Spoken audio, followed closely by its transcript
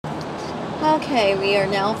Okay, we are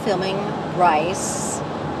now filming rice.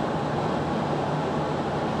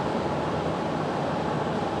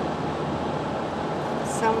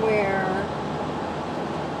 Somewhere,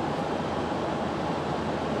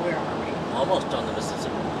 where are we? Almost on the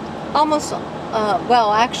Mississippi. Almost,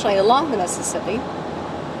 well, actually along the Mississippi,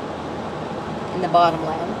 in the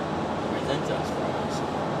bottomland. I think that's fries.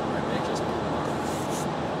 Or it may just be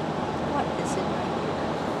What is it right here?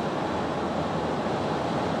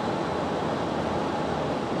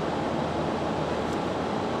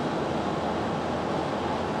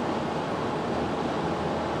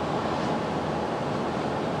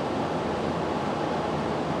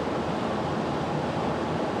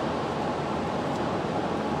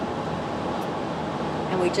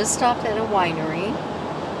 And we just stopped at a winery,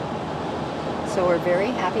 so we're very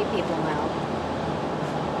happy people now.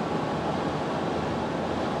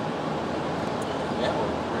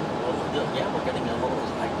 Yeah, we're getting a little,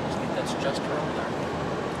 I think that's just around there.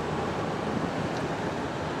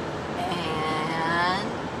 And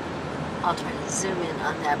I'll try to zoom in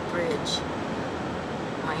on that bridge.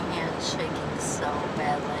 My hand's shaking so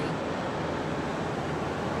badly.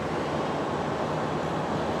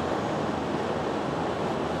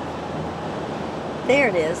 There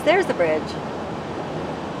it is. There's the bridge.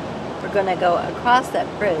 We're going to go across that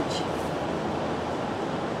bridge.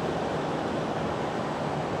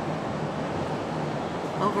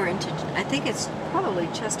 Over into, I think it's probably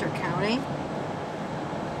Chester County.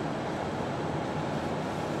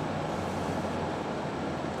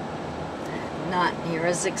 Not near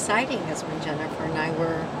as exciting as when Jennifer and I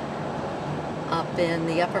were up in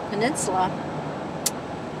the Upper Peninsula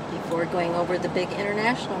before going over the big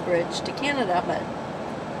international bridge to Canada, but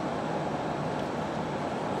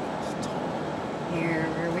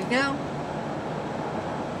here we go.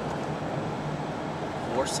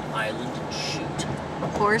 Horse Island Chute.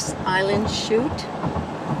 Horse Island Chute.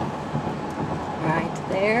 Right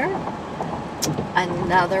there.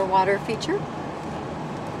 Another water feature.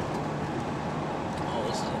 Oh,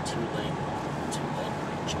 this is a two-lane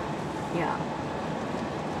bridge. Yeah.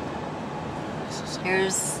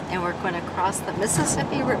 And we're going to cross the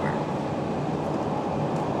Mississippi River,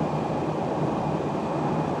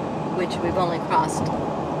 which we've only crossed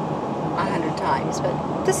 100 times,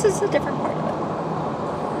 but this is a different part of it.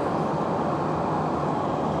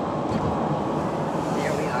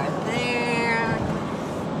 There we are there.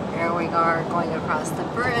 There we are going across the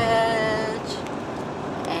bridge.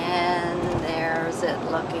 And there's it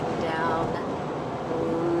looking down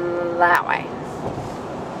that way.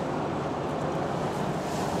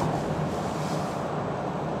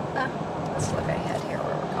 Let's look ahead here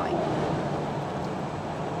where we're going.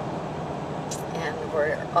 And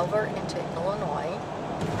we're over into Illinois.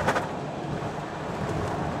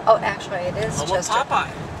 Oh, actually it is Home Chester. of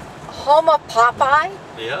Popeye. Home of Popeye?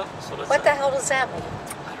 Yeah, that's what it What said. the hell does that mean?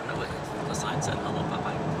 I don't know what the sign said. Home of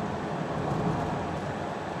Popeye.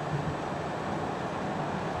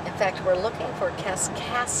 In fact, we're looking for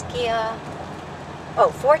Kaskaskia. Oh,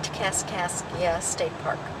 Fort Kaskaskia State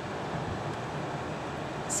Park.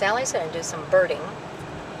 Sally's going to do some birding.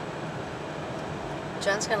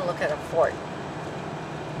 John's going to look at a fort.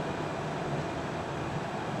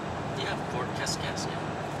 Yeah, Fort Kaskaskia.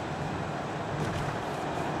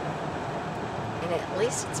 And at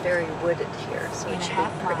least it's very wooded here, so it should be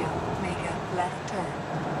pretty. Make a left turn.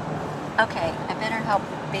 Okay, I better help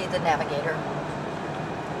be the navigator.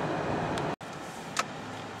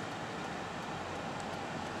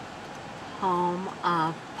 Home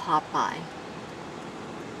of Popeye.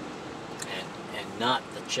 And not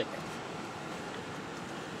the chicken.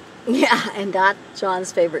 Yeah, and not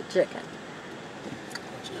John's favorite chicken.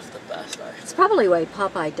 Which is the best. It's probably why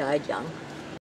Popeye died young.